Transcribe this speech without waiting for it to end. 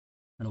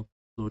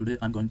So today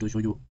I'm going to show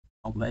you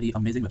a very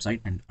amazing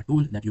website and a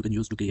tool that you can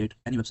use to create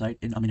any website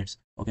in a minute.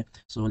 Okay,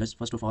 so let's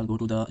first of all go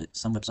to the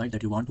some website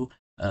that you want to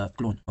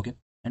clone. Okay,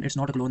 and it's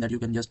not a clone that you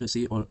can just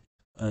see or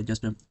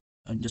just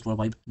for a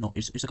vibe. No,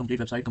 it's a complete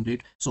website,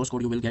 complete source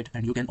code you will get,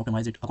 and you can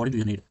optimize it according to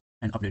your need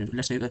and update it.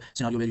 Let's take a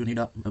scenario where you need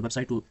a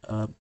website to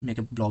make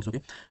a blogs.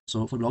 Okay,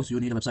 so for blogs you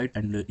need a website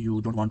and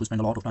you don't want to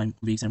spend a lot of time,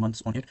 weeks and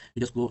months on it.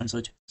 You just go and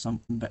search some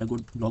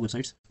good blog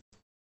websites.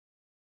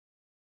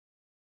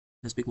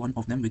 Let's pick one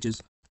of them, which is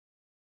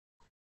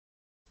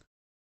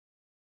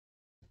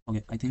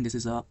okay. I think this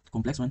is a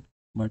complex one,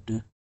 but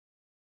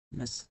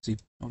let's see.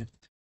 Okay,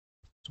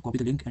 so copy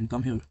the link and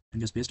come here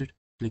and just paste it.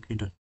 Click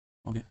enter.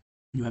 Okay,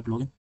 you have to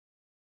log in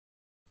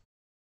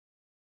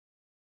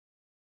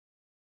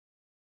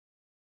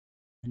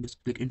and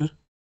just click enter,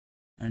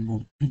 and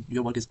boom,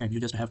 your work is end. You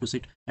just have to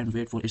sit and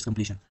wait for its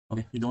completion.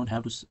 Okay, you don't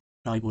have to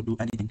type or do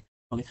anything.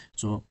 Okay,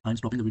 so I'm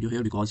stopping the video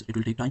here because it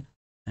will take time,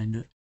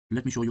 and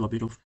let me show you a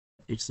bit of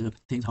its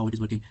things, how it is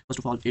working. First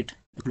of all, it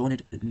clone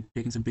it,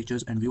 taking some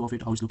pictures and view of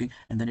it, how it's looking,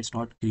 and then it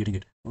start creating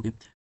it. Okay,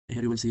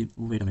 here you will see.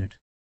 Wait a minute.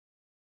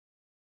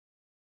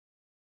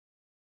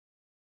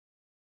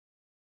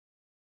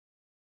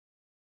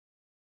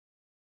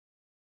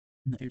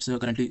 It's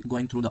currently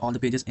going through all the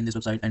pages in this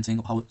website and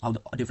seeing how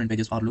the different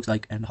pages are looks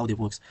like and how they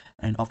works,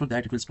 and after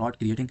that it will start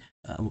creating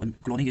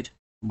cloning it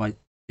by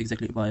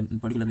exactly by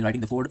particularly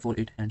writing the code for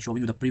it and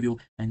showing you the preview,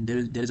 and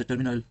there is a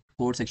terminal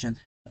code section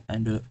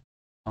and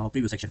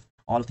preview section.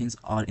 All things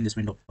are in this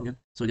window. Okay,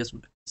 so just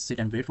sit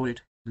and wait for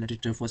it. Let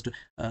it first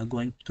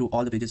going through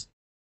all the pages.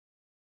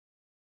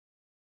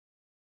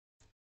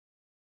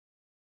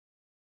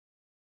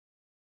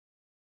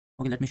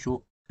 Okay, let me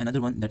show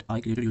another one that I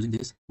created using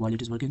this while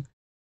it is working.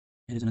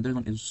 Here is another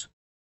one is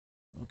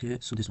okay,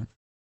 so this one.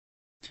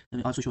 Let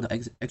me also show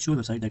the actual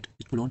website that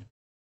is cloned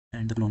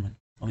and the clone one.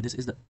 Okay, this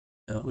is the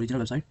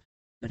original website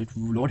that it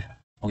will load.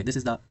 Okay, this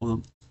is the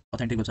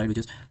authentic website, which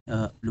is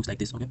looks like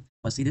this. Okay,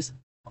 but see this.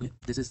 Okay,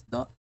 this is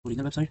the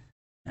original website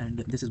and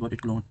this is what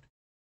it cloned.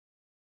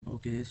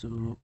 Okay,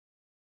 so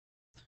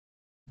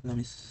let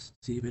me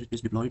see where it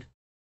is deployed.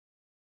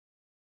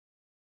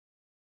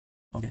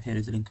 Okay, here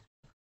is the link.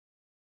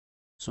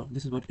 So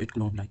this is what it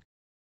cloned like.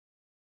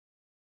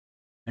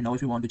 And now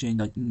if you want to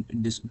change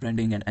this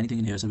branding and anything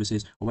in here,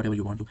 services or whatever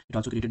you want to, it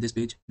also created this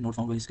page, not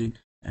found by screen,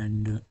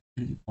 and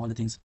all the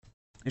things.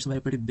 It's very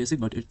pretty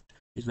basic, but it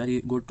is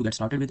very good to get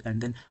started with,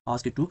 and then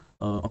ask it to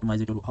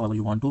optimize it or however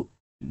you want to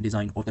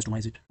design or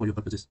customize it for your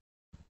purposes.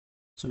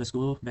 So let's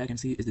go back and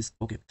see, is this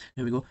okay?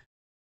 Here we go.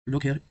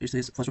 Look here, it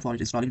says first of all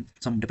it's installing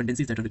some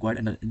dependencies that are required,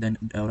 and then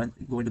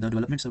go into the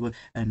development server,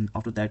 and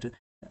after that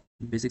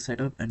basic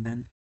setup, and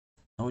then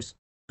now it's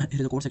here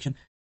is the code section.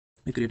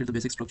 We created the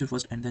basic structure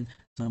first, and then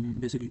some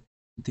basic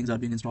things are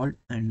being installed,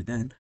 and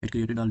then it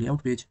created a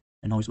layout page,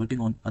 and now it's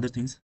working on other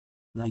things,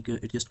 like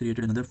it just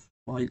created another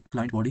file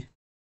client body.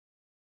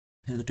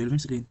 Here's the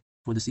tailwind screen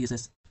for the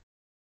CSS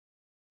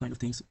kind of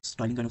things,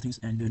 styling kind of things,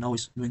 and now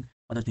it's doing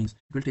other things.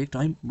 It will take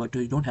time, but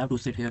you don't have to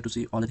sit here to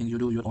see all the things. You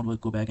do your own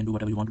work, go back and do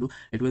whatever you want to do.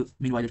 It will,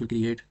 meanwhile, it will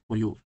create for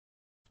you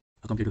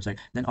a complete website.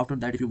 Then after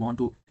that, if you want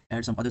to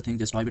add some other things,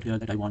 just type it here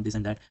that I want this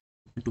and that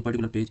to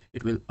particular page.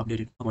 It will update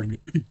it accordingly.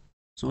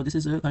 So this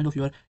is a kind of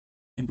your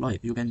employee.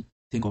 You can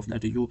think of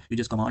that. You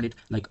just command it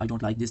like, I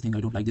don't like this thing, I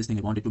don't like this thing,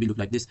 I want it to be look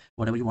like this.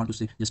 Whatever you want to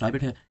say, just type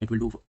it here. It will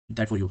do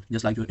that for you,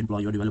 just like your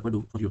employee or developer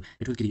do for you.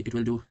 It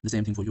will do the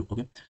same thing for you.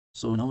 Okay,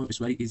 so now it's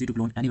very easy to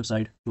clone any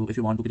website. So if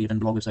you want to create a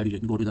blog website, you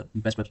can go to the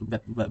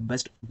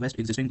best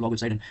existing blog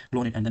website and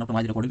clone it, and then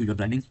optimize it according to your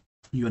branding,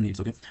 your needs.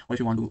 Okay, or if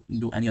you want to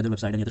do any other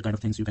website, any other kind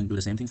of things, you can do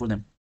the same thing for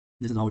them.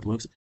 This is how it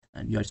works,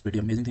 and yeah, it's pretty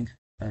amazing thing.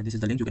 This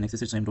is the link, you can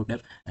access it,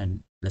 Same.dev,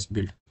 and let's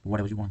build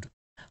whatever you want.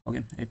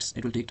 Okay,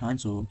 it will take time,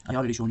 so I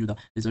already shown you the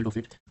result of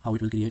it, how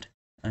it will create,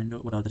 and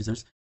what are the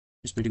results.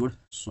 It's pretty good,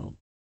 so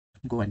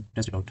go and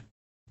test it out.